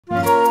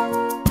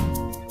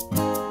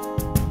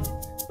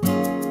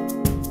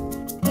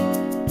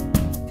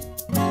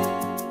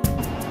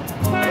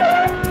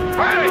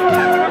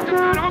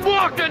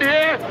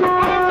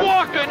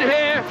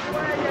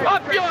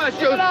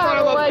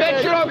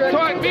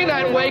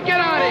working that way. Get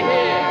out of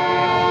here.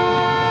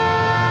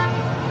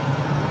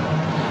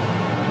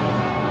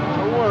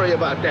 Don't worry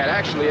about that.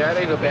 Actually, that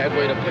ain't a bad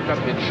way to pick up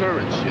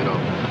insurance, you know.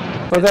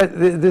 Well,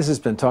 this has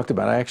been talked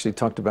about. I actually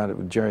talked about it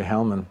with Jerry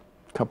Hellman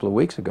a couple of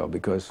weeks ago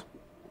because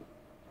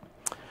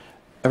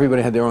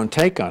everybody had their own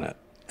take on it,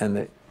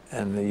 and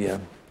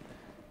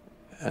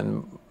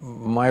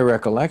my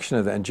recollection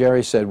of that. And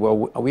Jerry said,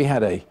 "Well,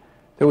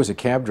 there was a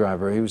cab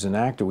driver. He was an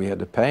actor. We had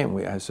to pay him.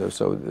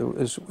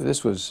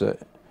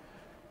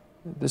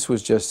 This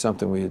was just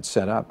something we had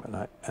set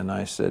up." And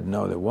I said,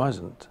 "No, there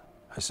wasn't."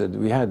 I said,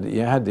 you had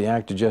the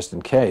actor just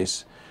in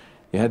case.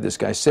 You had this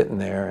guy sitting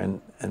there,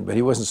 but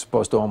he wasn't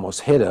supposed to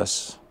almost hit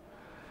us,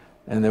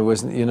 and there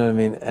wasn't, you know what I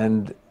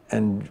mean.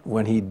 And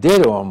when he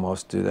did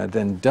almost do that,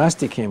 then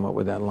Dusty came up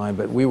with that line.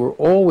 But we were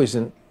always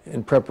in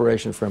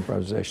preparation for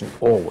improvisation,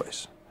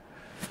 always.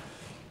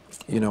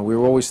 You know, we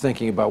were always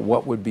thinking about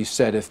what would be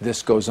said if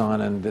this goes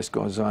on and this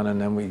goes on, and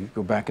then we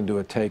go back and do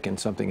a take and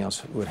something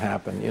else would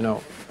happen. You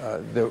know,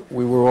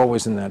 we were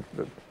always in that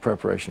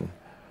preparation.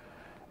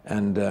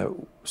 And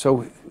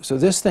so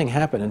this thing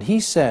happened, and he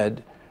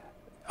said,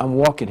 "I'm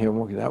walking here, I'm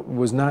walking." That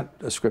was not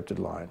a scripted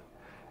line.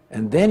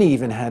 And then he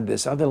even had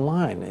this other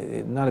line,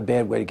 not a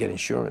bad way to get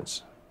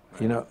insurance,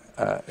 you know,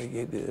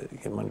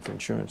 get money for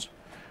insurance.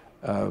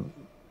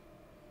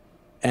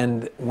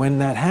 And when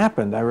that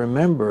happened, I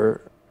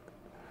remember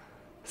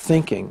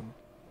thinking,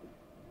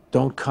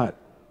 don't cut,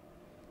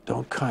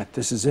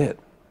 this is it.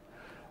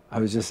 I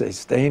was just saying,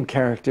 stay in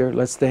character,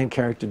 let's stay in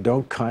character,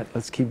 don't cut,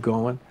 let's keep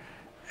going.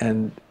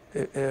 And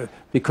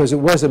because it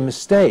was a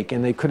mistake,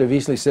 and they could have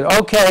easily said,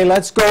 okay,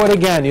 let's go it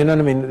again, you know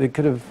what I mean? They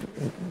could have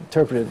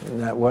interpreted it in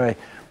that way,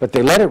 but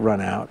they let it run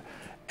out.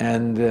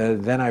 And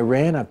then I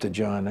ran up to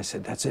John, and I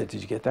said, that's it,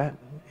 did you get that?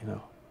 You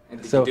know.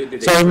 So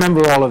I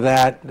remember all of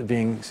that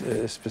being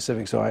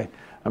specific, so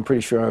I'm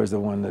pretty sure I was the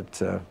one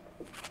that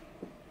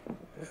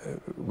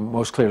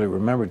most clearly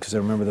remembered, because I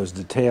remember those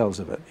details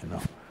of it, you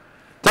know.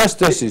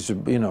 Dusty's,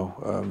 you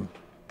know,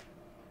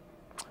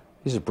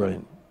 he's a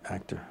brilliant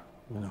actor,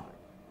 you know.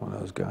 One of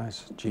those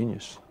guys,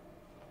 genius.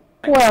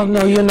 Well,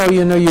 no, you know,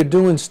 you're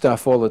doing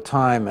stuff all the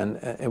time,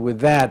 and with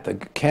that, the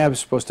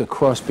cab's supposed to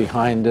cross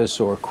behind us,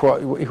 or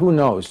who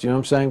knows? You know what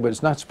I'm saying? But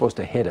it's not supposed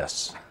to hit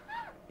us.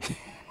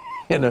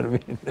 You know what I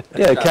mean?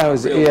 Yeah, the cab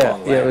was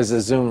it was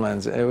a zoom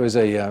lens. It was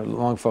a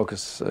long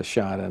focus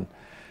shot, and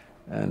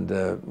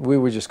we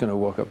were just going to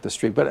walk up the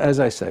street. But as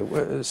I say,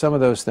 some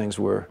of those things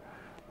we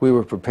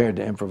were prepared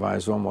to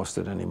improvise almost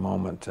at any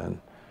moment, and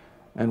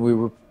we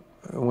were.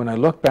 When I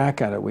look back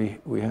at it,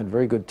 we had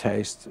very good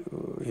taste,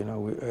 you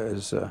know,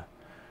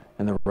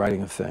 in the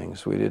writing of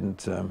things. We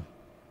didn't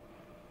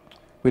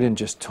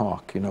just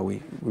talk, you know.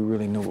 We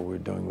really knew what we were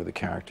doing with the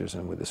characters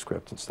and with the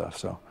script and stuff.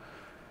 So,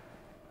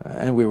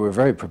 and we were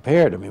very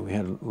prepared. I mean, we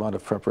had a lot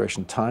of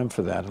preparation time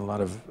for that.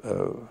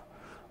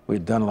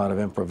 We'd done a lot of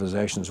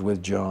improvisations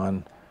with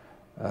John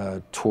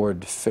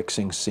toward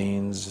fixing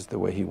scenes the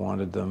way he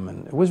wanted them,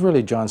 and it was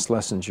really John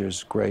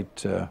Schlesinger's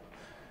great.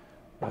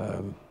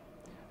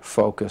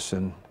 Focus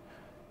and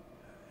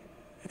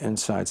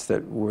insights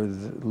that were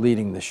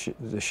leading the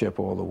ship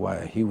all the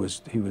way. He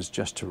was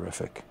just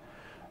terrific,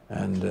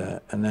 and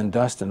then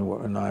Dustin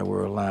and I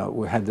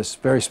we had this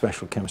very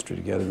special chemistry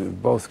together. We were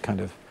both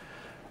kind of.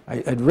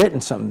 I'd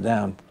written something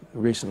down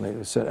recently.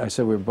 I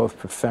said we were both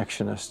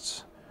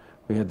perfectionists.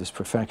 We had this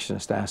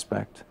perfectionist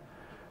aspect,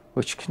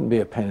 which can be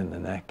a pain in the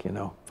neck, you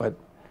know. But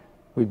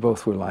we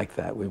both were like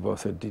that. We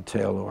both are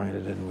detail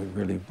oriented, and we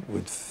really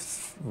would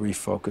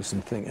refocus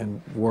and think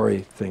and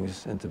worry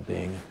things into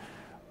being.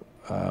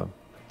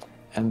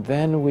 And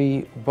then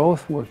we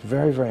both worked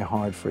very, very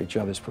hard for each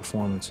other's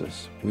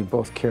performances. We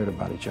both cared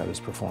about each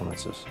other's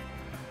performances.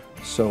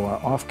 So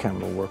our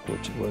off-camera work,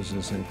 which was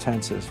as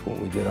intense as what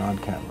we did on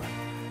camera.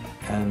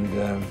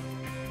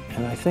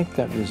 And I think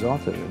that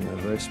resulted in a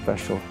very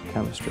special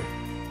chemistry.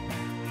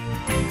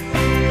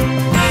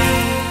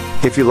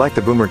 If you like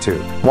the Boomer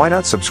Tube, why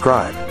not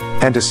subscribe?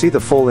 And to see the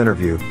full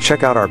interview,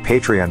 check out our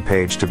Patreon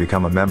page to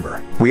become a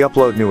member. We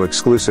upload new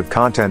exclusive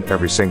content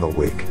every single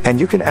week, and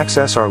you can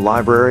access our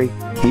library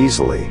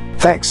easily.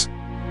 Thanks.